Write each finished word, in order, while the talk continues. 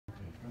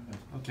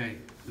Okay,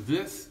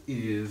 this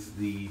is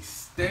the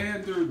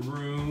standard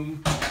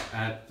room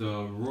at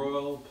the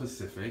Royal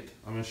Pacific.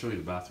 I'm gonna show you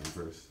the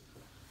bathroom first.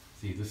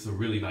 See, this is a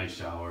really nice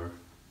shower.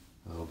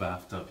 A little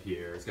bathtub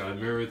here. It's got a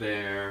mirror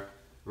there,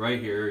 right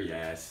here,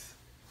 yes.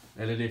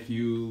 And then if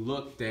you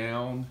look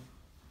down,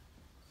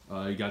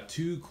 you got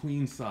two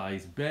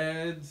queen-size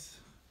beds.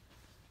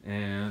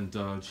 And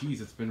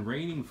geez, it's been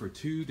raining for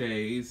 2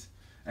 days.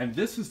 And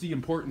this is the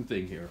important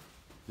thing here.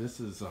 This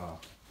is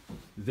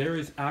there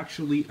is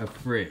actually a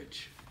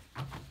fridge.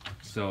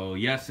 So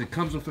yes, it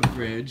comes with a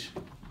fridge.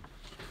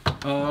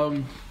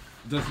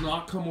 Does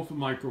not come with a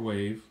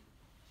microwave.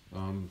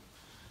 And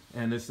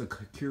it's a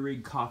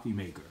Keurig coffee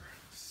maker.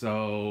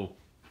 So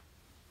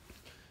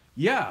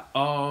yeah,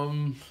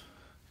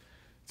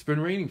 it's been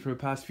raining for the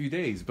past few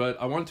days, but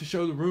I wanted to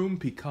show the room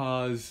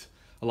because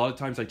a lot of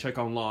times I check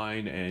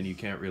online and you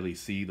can't really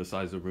see the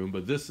size of the room,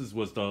 but this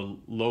was the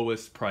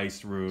lowest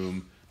priced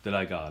room that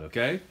I got,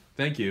 okay?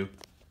 Thank you.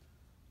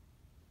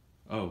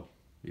 Oh,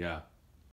 yeah.